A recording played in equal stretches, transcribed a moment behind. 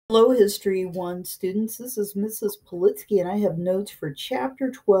Hello, History 1 students. This is Mrs. Politsky, and I have notes for Chapter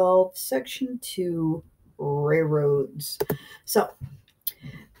 12, Section 2, Railroads. So,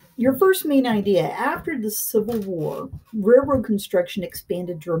 your first main idea after the Civil War, railroad construction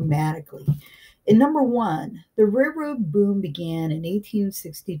expanded dramatically. In number one, the railroad boom began in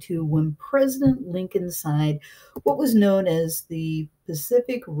 1862 when President Lincoln signed what was known as the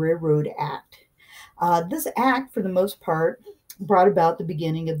Pacific Railroad Act. This act, for the most part, brought about the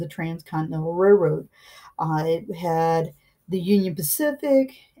beginning of the Transcontinental Railroad. It had the Union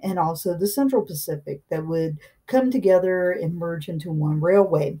Pacific and also the Central Pacific that would come together and merge into one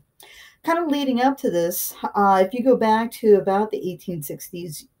railway. Kind of leading up to this, if you go back to about the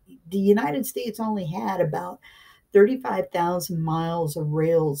 1860s, the United States only had about 35,000 miles of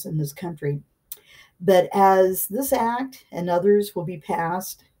rails in this country. But as this act and others will be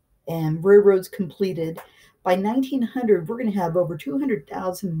passed and railroads completed, by 1900, we're going to have over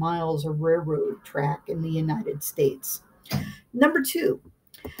 200,000 miles of railroad track in the United States. Number two,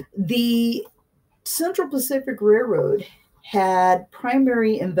 the Central Pacific Railroad had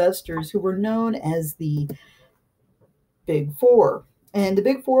primary investors who were known as the Big Four. And the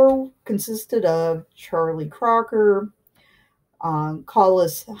Big Four consisted of Charlie Crocker,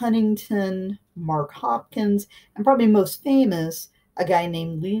 Collis Huntington, Mark Hopkins, and probably most famous, a guy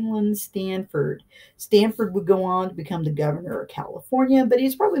named Leland Stanford. Stanford would go on to become the governor of California, but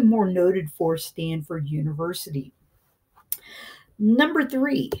he's probably more noted for Stanford University. Number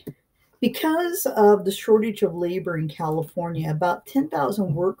three, because of the shortage of labor in California, about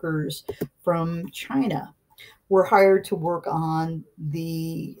 10,000 workers from China were hired to work on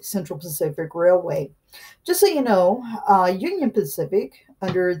the Central Pacific Railway. Just so you know, Union Pacific,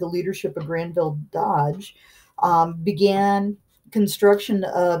 under the leadership of Granville Dodge, began construction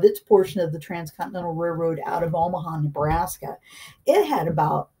of its portion of the Transcontinental Railroad out of Omaha, Nebraska. It had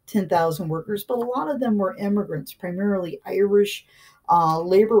about 10,000 workers, but a lot of them were immigrants, primarily Irish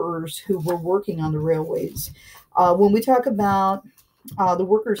laborers who were working on the railways. When we talk about the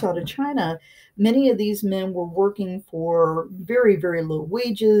workers out of China, many of these men were working for very, very low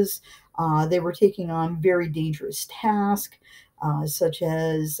wages. They were taking on very dangerous tasks, such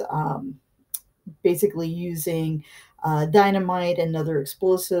as basically using dynamite and other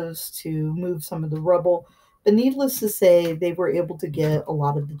explosives to move some of the rubble. But needless to say, they were able to get a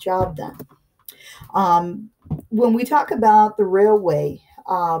lot of the job done. When we talk about the railway,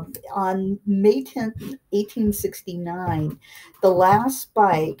 on May 10th, 1869, the last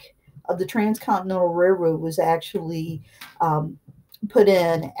spike of the Transcontinental Railroad was actually put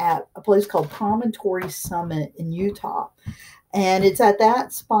in at a place called Promontory Summit in Utah. And it's at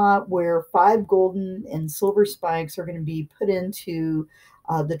that spot where 5 golden and silver spikes are going to be put into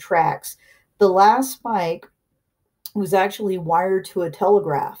the tracks. The last spike was actually wired to a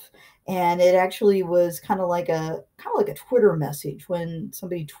telegraph, and it actually was kind of like a Twitter message. When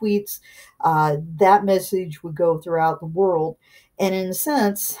somebody tweets, that message would go throughout the world. And in a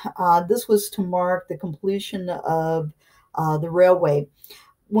sense, this was to mark the completion of the railway.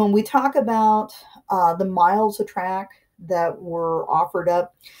 When we talk about the miles of track that were offered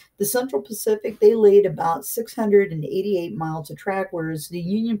up, the Central Pacific, they laid about 688 miles of track, whereas the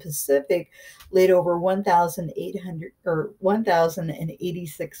Union Pacific laid over 1,800 or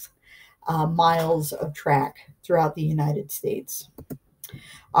 1,086 miles of track throughout the United States.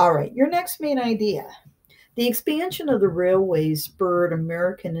 All right, your next main idea. The expansion of the railways spurred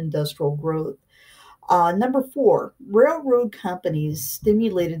American industrial growth. Number four, railroad companies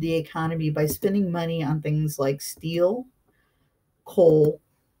stimulated the economy by spending money on things like steel, coal,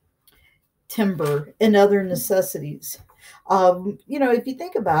 timber, and other necessities. If you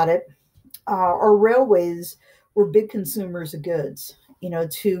think about it, our railways were big consumers of goods.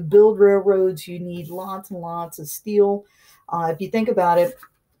 To build railroads, you need lots and lots of steel. If you think about it,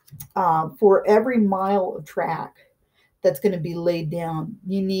 for every mile of track that's going to be laid down,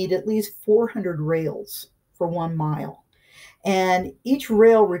 you need at least 400 rails for 1 mile. And each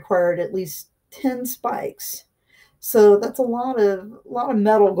rail required at least 10 spikes. So that's a lot of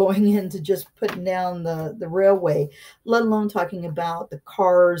metal going into just putting down the railway, let alone talking about the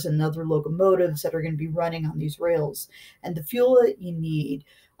cars and other locomotives that are going to be running on these rails. And to fuel it, you need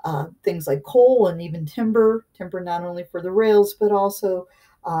things like coal and even timber not only for the rails, but also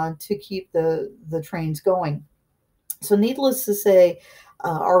to keep the trains going. So needless to say,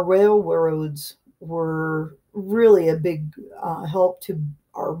 our railroads were really a big help to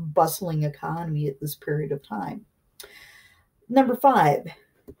our bustling economy at this period of time. Number five,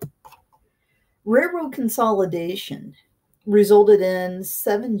 railroad consolidation resulted in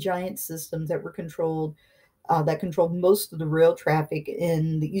 7 giant systems that were controlled that controlled most of the rail traffic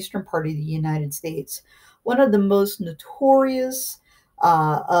in the eastern part of the United States. One of the most notorious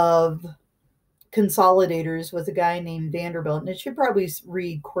of consolidators was a guy named Vanderbilt, and it should probably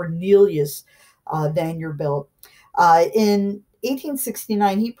read Cornelius Vanderbilt. In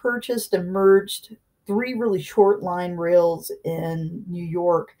 1869, he purchased and merged three really short line rails in New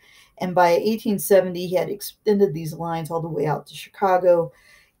York. And by 1870, he had extended these lines all the way out to Chicago.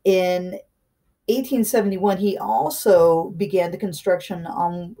 In 1871, he also began the construction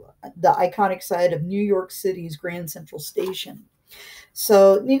on the iconic site of New York City's Grand Central Station.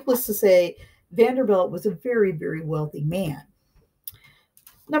 So, needless to say, Vanderbilt was a very, very wealthy man.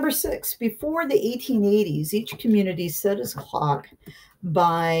 Number 6, before the 1880s, each community set its clock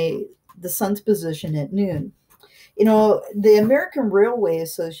by the sun's position at noon. You know, the American Railway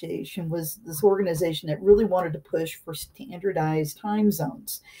Association was this organization that really wanted to push for standardized time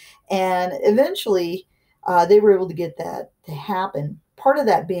zones. And eventually, they were able to get that to happen. Part of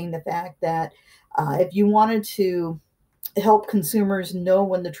that being the fact that if you wanted to help consumers know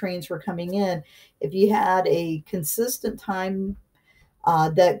when the trains were coming in, if you had a consistent time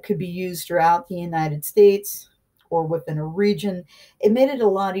that could be used throughout the United States or within a region, it made it a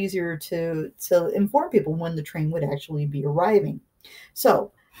lot easier to inform people when the train would actually be arriving.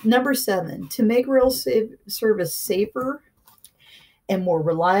 So, number 7, to make rail service safer and more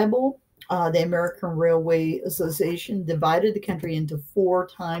reliable, the American Railway Association divided the country into 4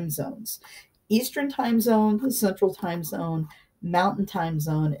 time zones: Eastern Time Zone, Central Time Zone, Mountain Time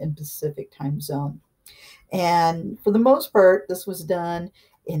Zone, and Pacific Time Zone. And for the most part, this was done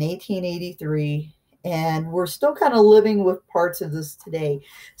in 1883, and we're still kind of living with parts of this today.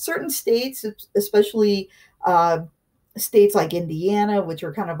 Certain states, especially states like Indiana, which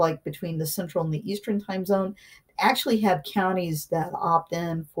are kind of like between the central and the eastern time zone, actually have counties that opt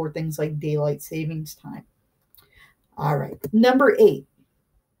in for things like daylight savings time. All right, number 8,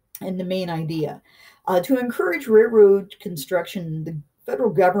 and the main idea. To encourage railroad construction, the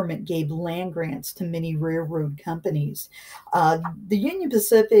federal government gave land grants to many railroad companies. The Union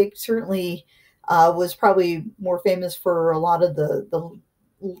Pacific certainly was probably more famous for a lot of the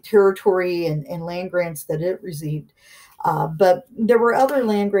territory and land grants that it received. But there were other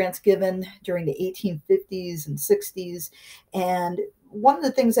land grants given during the 1850s and 60s. And one of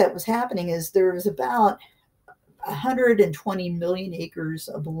the things that was happening is there was about 120 million acres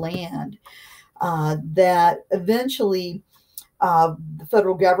of land that eventually the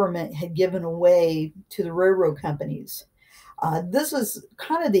federal government had given away to the railroad companies. This is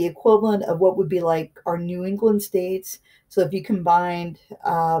kind of the equivalent of what would be like our New England states. So if you combined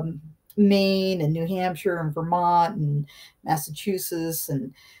Maine and New Hampshire and Vermont and Massachusetts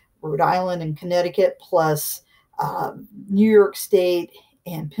and Rhode Island and Connecticut, plus New York State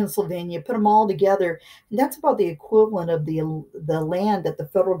and Pennsylvania, put them all together, and that's about the equivalent of the land that the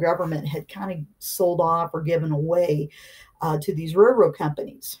federal government had kind of sold off or given away to these railroad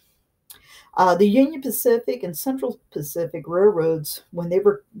companies. The Union Pacific and Central Pacific Railroads, when they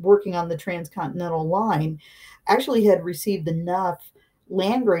were working on the transcontinental line, actually had received enough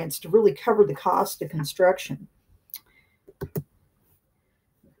land grants to really cover the cost of construction.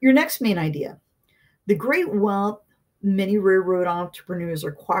 Your next main idea. The great wealth many railroad entrepreneurs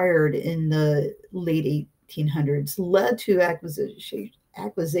acquired in the late 1800s led to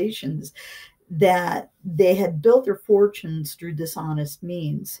acquisitions that they had built their fortunes through dishonest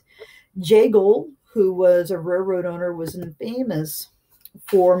means. Jay Gould, who was a railroad owner, was famous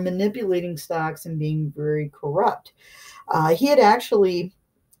for manipulating stocks and being very corrupt. He had actually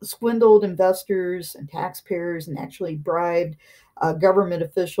swindled investors and taxpayers and actually bribed government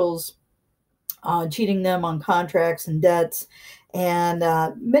officials, cheating them on contracts and debts. And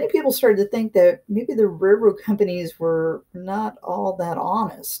many people started to think that maybe the railroad companies were not all that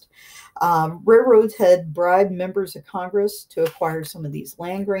honest. Railroads had bribed members of Congress to acquire some of these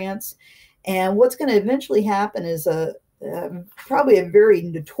land grants. And what's going to eventually happen is probably a very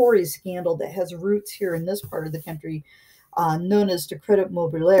notorious scandal that has roots here in this part of the country, known as the Credit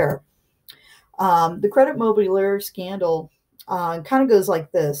Mobilier. The Credit Mobilier scandal kind of goes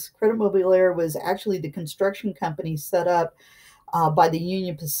like this. Credit Mobilier was actually the construction company set up by the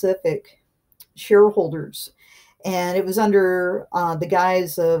Union Pacific shareholders. And it was under the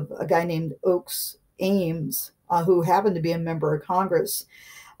guise of a guy named Oakes Ames, who happened to be a member of Congress.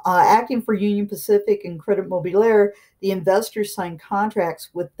 Acting for Union Pacific and Credit Mobilier, the investors signed contracts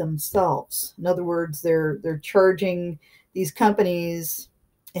with themselves. In other words, they're charging these companies,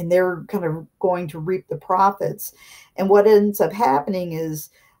 and they're kind of going to reap the profits. And what ends up happening is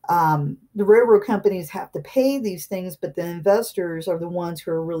the railroad companies have to pay these things, but the investors are the ones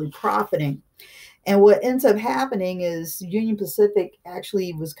who are really profiting. And what ends up happening is Union Pacific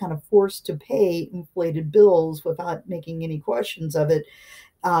actually was kind of forced to pay inflated bills without making any questions of it,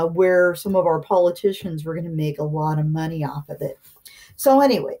 where some of our politicians were going to make a lot of money off of it. So,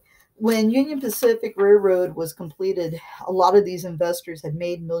 anyway, when Union Pacific Railroad was completed, a lot of these investors had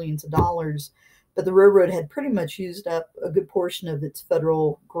made millions of dollars, but the railroad had pretty much used up a good portion of its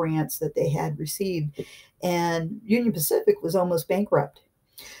federal grants that they had received, and Union Pacific was almost bankrupt.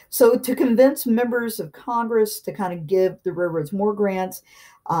 So, to convince members of Congress to kind of give the railroads more grants,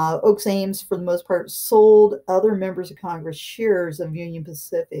 Oaks Ames, for the most part, sold other members of Congress shares of Union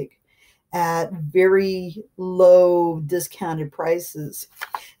Pacific at very low discounted prices.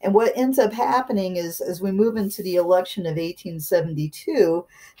 And what ends up happening is, as we move into the election of 1872,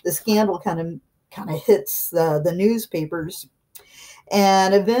 the scandal kind of hits the newspapers,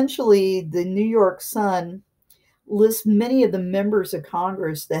 and eventually the New York Sun lists many of the members of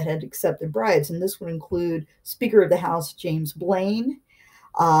Congress that had accepted bribes, and this would include Speaker of the House James Blaine,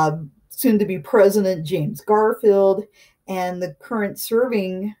 soon to be President James Garfield, and the current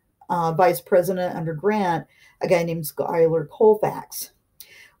serving Vice President under Grant, a guy named Schuyler Colfax.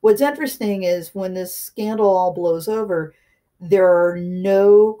 What's interesting is when this scandal all blows over, there are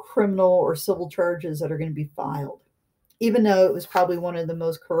no criminal or civil charges that are going to be filed, even though it was probably one of the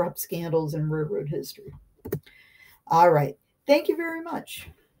most corrupt scandals in railroad history. All right. Thank you very much.